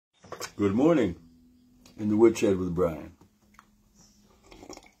Good morning in the woodshed with Brian.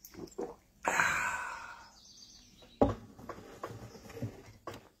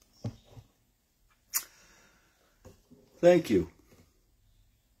 Thank you.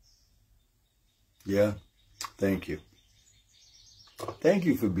 Yeah, thank you. Thank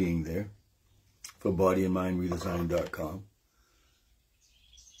you for being there, for bodyandmindredesign.com,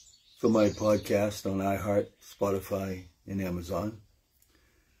 for my podcast on iHeart, Spotify, and Amazon.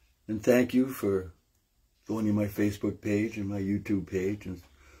 And thank you for going to my Facebook page and my YouTube page, and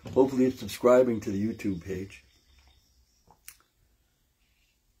hopefully subscribing to the YouTube page.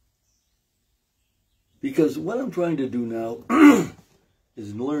 Because what I'm trying to do now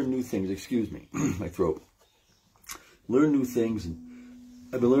is learn new things. Excuse me, my throat. Learn new things. And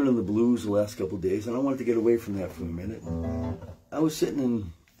I've been learning the blues the last couple of days, and I wanted to get away from that for a minute. I was sitting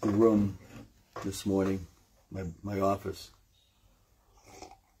in the room this morning, my office.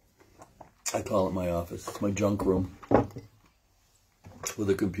 I call it my office. It's my junk room with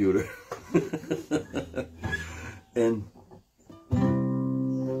a computer. And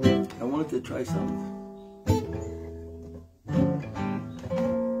I wanted to try something.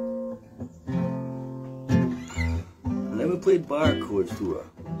 I never played bar chords through a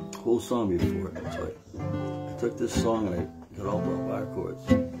whole song before. So I took this song and I got all the bar chords.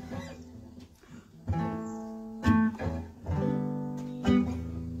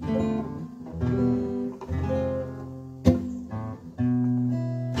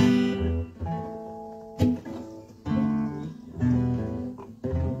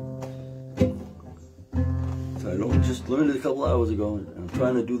 Just learned it a couple hours ago, and I'm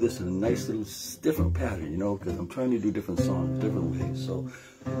trying to do this in a nice little different pattern, you know, because I'm trying to do different songs, different ways. So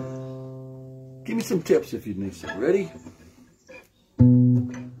give me some tips if you need some. Ready?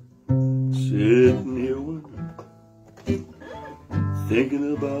 Sitting here wondering,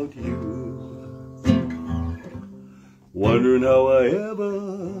 thinking about you, wondering how I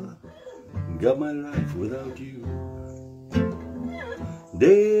ever got my life without you.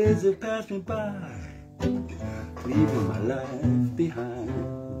 Days have passed me by, leaving my life behind.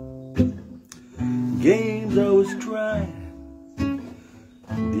 Games I was trying,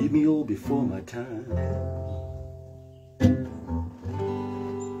 leave me all before my time.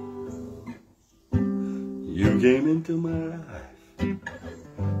 You came into my life,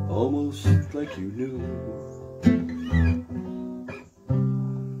 almost like you knew.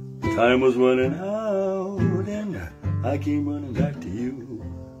 Time was running out, and I came running back to you.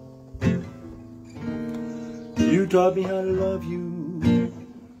 You taught me how to love you,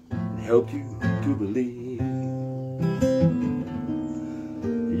 and helped you to believe.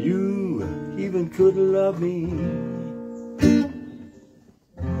 You even could love me,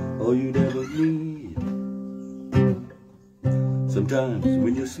 all you never need. Sometimes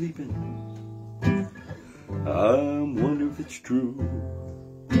when you're sleeping, I'm wondering if it's true.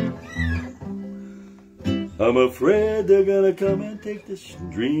 I'm afraid they're gonna come and take this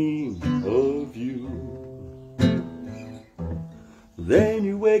dream of you. Then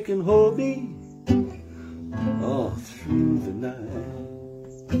you wake and hold me all through the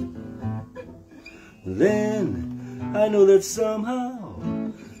night. Then I know that somehow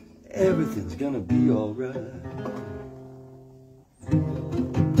everything's gonna be alright.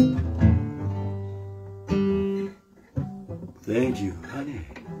 Thank you, honey,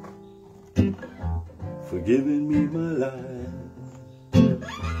 for giving me my life.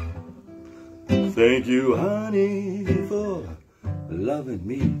 Thank you, honey, for loving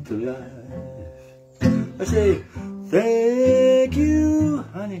me to life. I say, thank you,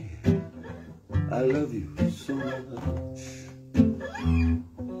 honey. I love you so much.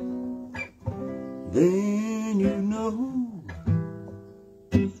 Then you know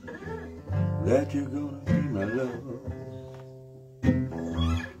that you're gonna be my love.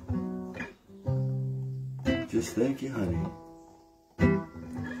 Just thank you, honey,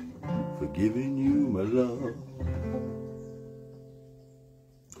 for giving you my love.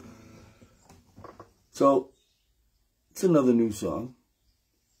 So, it's another new song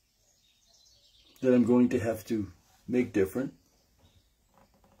that I'm going to have to make different,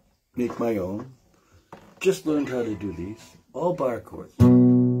 make my own. Just learned how to do these, all bar chords.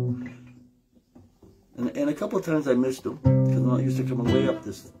 And a couple of times I missed them, because I'm not used to coming way up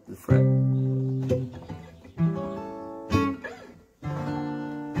the fret.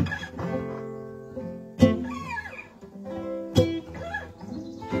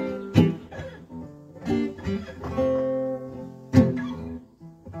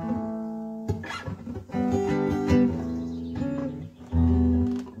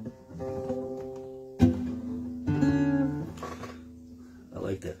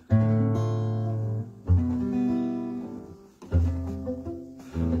 Like that.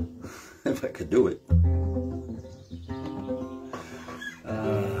 If I could do it.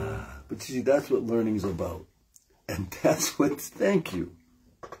 But see, that's what learning's about. And that's what, thank you.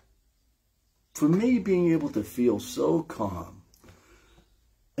 For me, being able to feel so calm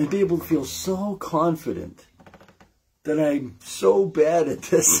and be able to feel so confident that I'm so bad at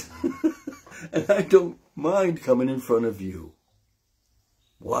this and I don't mind coming in front of you.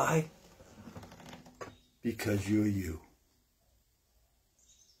 Why? Because you're you.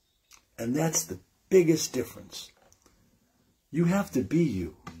 And that's the biggest difference. You have to be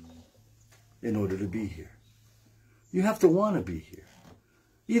you in order to be here. You have to want to be here.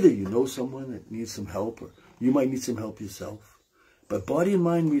 Either you know someone that needs some help, or you might need some help yourself. But Body and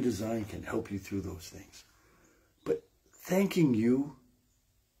Mind Redesign can help you through those things. But thanking you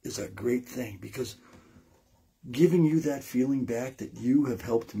is a great thing, because giving you that feeling back that you have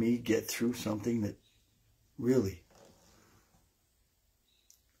helped me get through something that really,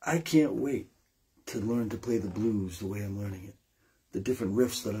 I can't wait to learn to play the blues the way I'm learning it. The different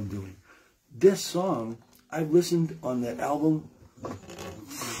riffs that I'm doing. This song, I've listened on that album,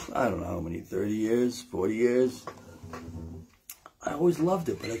 I don't know how many, 30 years, 40 years. I always loved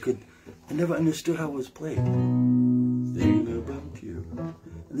it, but I never understood how it was played. Thinking about you.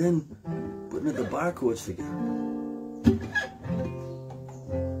 And then putting the bar chords together.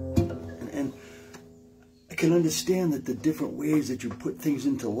 And I can understand that the different ways that you put things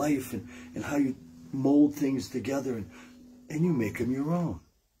into life and how you mold things together and you make them your own.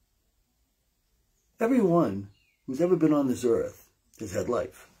 Everyone who's ever been on this earth has had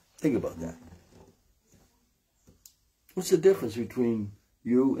life. Think about that. What's the difference between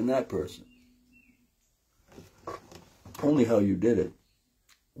you and that person? Only how you did it,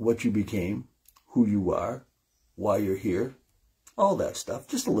 what you became, who you are, why you're here, all that stuff,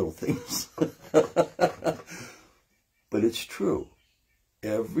 just the little things. But it's true.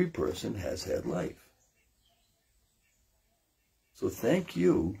 Every person has had life. So thank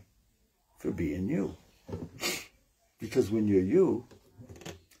you for being you. Because when you're you,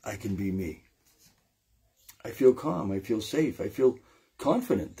 I can be me. I feel calm, I feel safe, I feel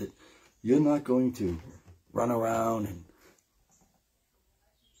confident that you're not going to run around and,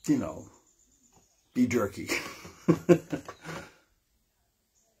 you know, be jerky.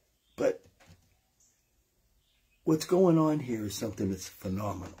 But what's going on here is something that's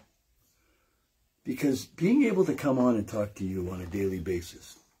phenomenal. Because being able to come on and talk to you on a daily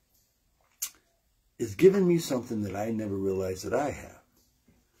basis is giving me something that I never realized that I have.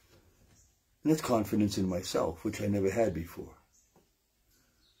 And that's confidence in myself, which I never had before.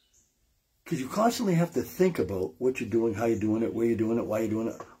 Because you constantly have to think about what you're doing, how you're doing it, where you're doing it, why you're doing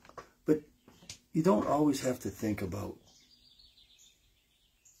it. But you don't always have to think about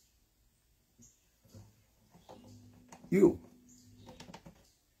you.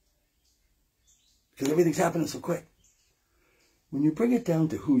 Because everything's happening so quick. When you bring it down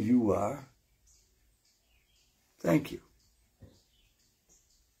to who you are, thank you.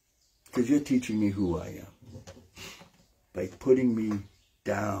 Because you're teaching me who I am. By putting me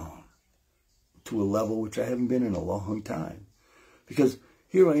down to a level which I haven't been in a long time. Because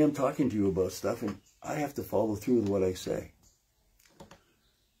here I am talking to you about stuff and I have to follow through with what I say.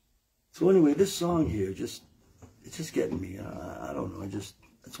 So anyway, this song here, it's just getting me. I don't know,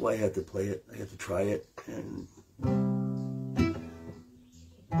 that's why I had to play it. I had to try it. And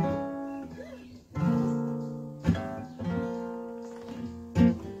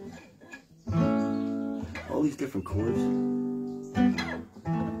all these different chords.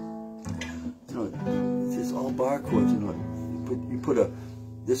 You know, it's just all bar chords. You know, you put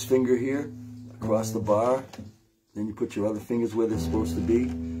this finger here across the bar, then you put your other fingers where they're supposed to be.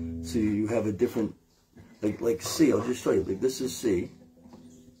 So you have a different, like C. I'll just show you. Like this is C.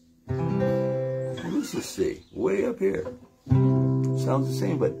 And this is C. Way up here. Sounds the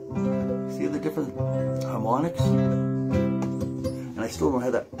same, but see the different harmonics? And I still don't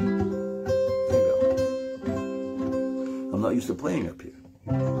have that. There you go. I'm not used to playing up here.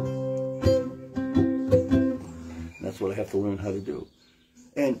 And that's what I have to learn how to do.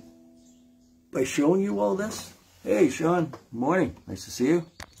 And by showing you all this, hey Sean, morning, nice to see you.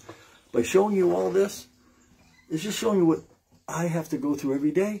 By showing you all this, it's just showing you what I have to go through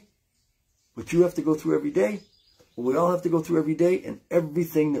every day, what you have to go through every day, what we all have to go through every day, and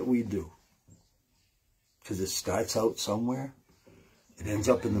everything that we do. Because it starts out somewhere, it ends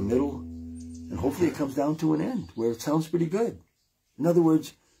up in the middle, and hopefully it comes down to an end where it sounds pretty good. In other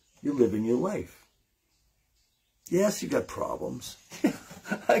words, you're living your life. Yes, you got problems.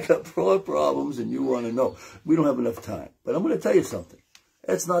 I got problems, and you want to know. We don't have enough time. But I'm going to tell you something.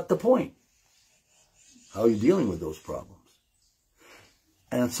 That's not the point. How are you dealing with those problems?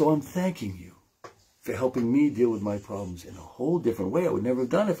 And so I'm thanking you for helping me deal with my problems in a whole different way I would never have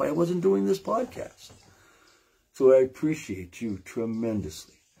done if I wasn't doing this podcast. So I appreciate you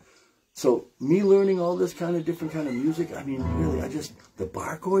tremendously. So me learning all this kind of different kind of music, I mean, really, the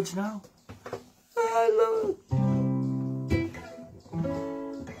bar chords now, I love it.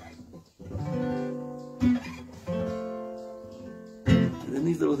 And then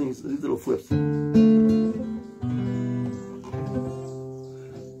these little things, these little flips.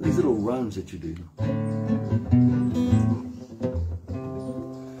 These little runs that you do.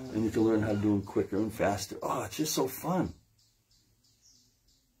 And you can learn how to do them quicker and faster. Oh, it's just so fun.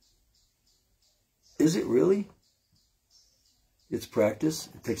 Is it really? It's practice.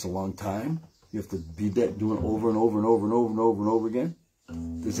 It takes a long time. You have to be doing it over and over and over and over and over and over again.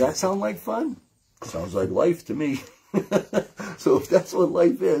 Does that sound like fun? Sounds like life to me. So if that's what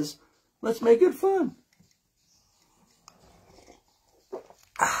life is, let's make it fun.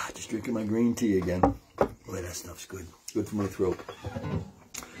 Just drinking my green tea again. Boy, that stuff's good. Good for my throat.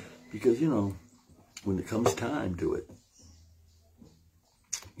 Because, you know, when it comes time to it,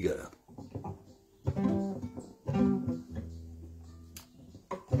 you gotta...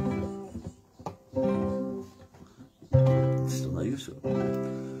 Still not used to it.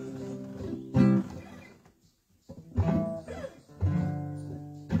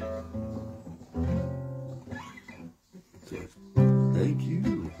 So, thank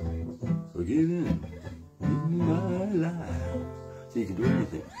you for giving my life. So you can do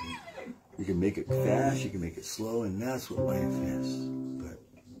anything. You can make it fast, you can make it slow, and that's what life is.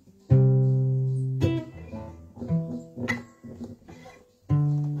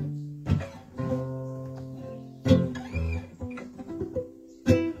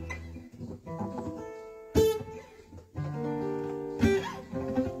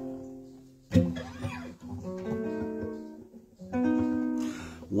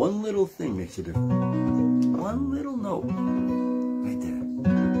 One little thing makes a difference. One little note. Right there.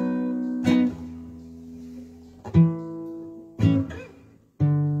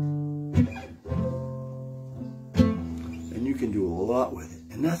 And you can do a lot with it.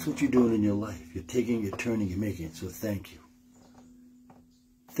 And that's what you're doing in your life. You're taking, you're turning, you're making it. So thank you.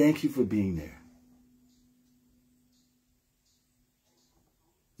 Thank you for being there.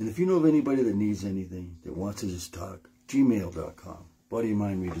 And if you know of anybody that needs anything, that wants to just talk, gmail.com. Body and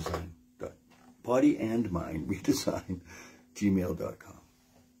Mind Redesign. Body and Mind Redesign. Gmail.com.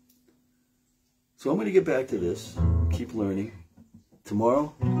 So I'm going to get back to this. Keep learning.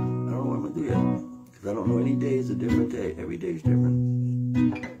 Tomorrow, I don't know what I'm going to do yet. Because I don't know, any day is a different day. Every day is different.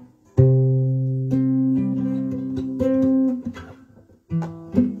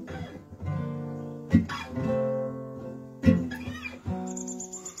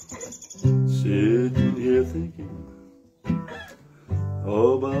 Sitting here thinking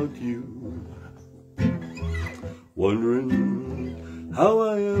about you, wondering how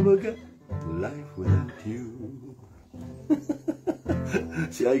I ever got life without you.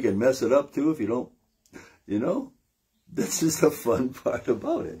 See how you can mess it up too if you don't, you know? This is the fun part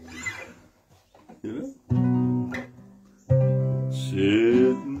about it, you know?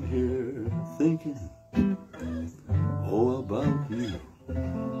 Sitting here thinking, oh, about you,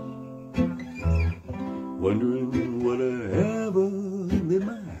 wondering what I ever live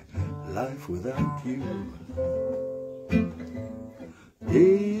my life without you.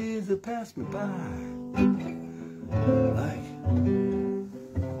 Days have passed me by like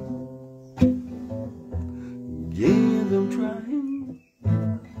years I'm trying,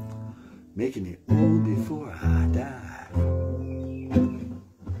 making it old before I die.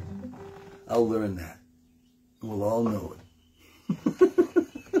 I'll learn that. We'll all know it.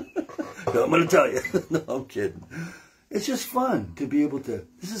 No, I'm going to tell you. No, I'm kidding. It's just fun to be able to...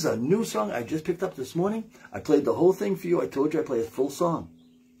 This is a new song I just picked up this morning. I played the whole thing for you. I told you I play a full song.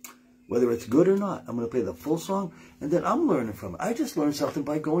 Whether it's good or not, I'm going to play the full song, and then I'm learning from it. I just learned something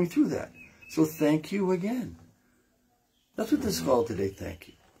by going through that. So thank you again. That's what this is called today, thank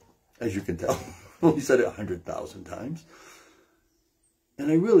you. As you can tell. We said it 100,000 times.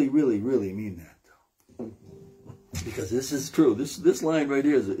 And I really, really, really mean that, though. Because this is true. This line right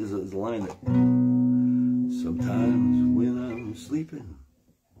here is a line that... Sometimes when I'm sleeping,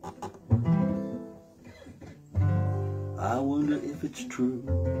 I wonder if it's true.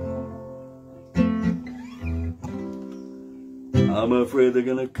 I'm afraid they're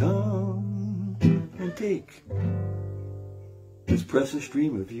gonna come and take this precious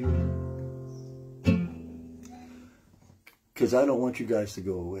dream of you. Because I don't want you guys to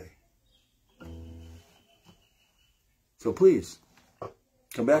go away. So please,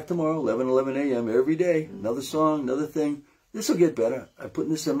 Come back tomorrow, 11 a.m. every day. Another song, another thing. This will get better. I'm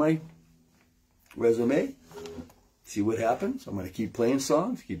putting this in my resume. See what happens. I'm going to keep playing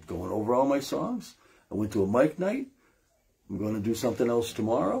songs, keep going over all my songs. I went to a mic night. I'm going to do something else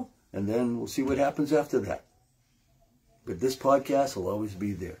tomorrow, and then we'll see what happens after that. But this podcast will always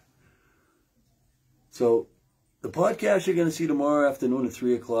be there. So the podcast you're going to see tomorrow afternoon at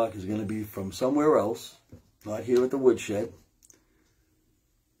 3 o'clock is going to be from somewhere else, not here at the woodshed.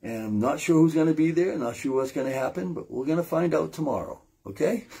 And I'm not sure who's going to be there, not sure what's going to happen, but we're going to find out tomorrow,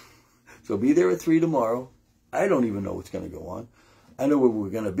 okay? So be there at 3 tomorrow. I don't even know what's going to go on. I know where we're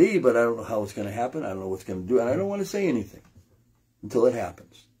going to be, but I don't know how it's going to happen. I don't know what's going to do, and I don't want to say anything until it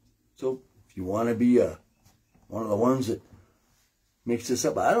happens. So if you want to be one of the ones that makes this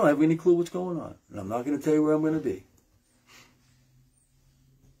up, I don't have any clue what's going on, and I'm not going to tell you where I'm going to be.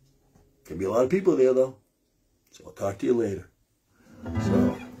 Could be a lot of people there, though, so I'll talk to you later.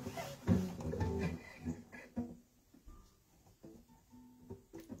 So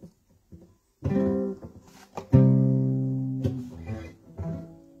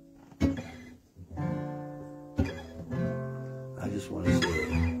I just want to say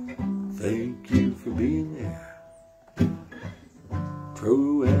thank you for being there,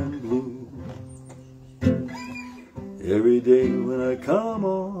 true and blue. Every day when I come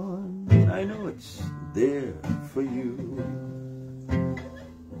on, I know it's there for you.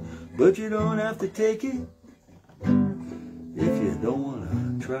 But you don't have to take it if you don't want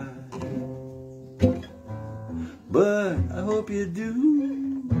to try. But I hope you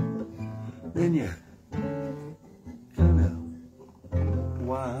do, then you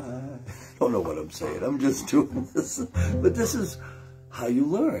why? Don't know what I'm saying. I'm just doing this. But this is how you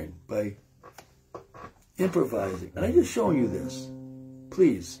learn, by improvising. And I'm just showing you this.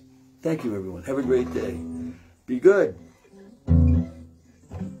 Please. Thank you, everyone. Have a great day. Be good.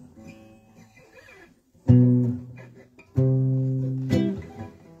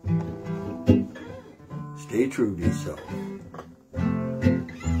 Stay true to yourself.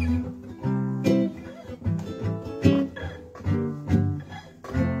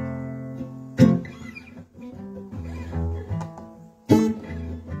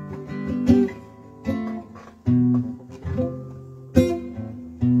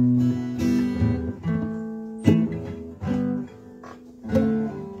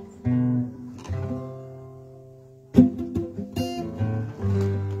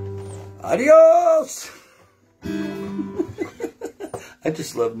 Adios! I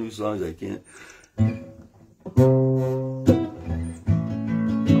just love new songs. I can't.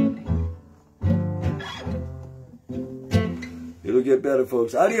 It'll get better,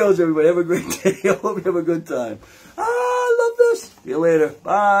 folks. Adios, everybody. Have a great day. I hope you have a good time. I love this. See you later.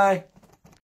 Bye.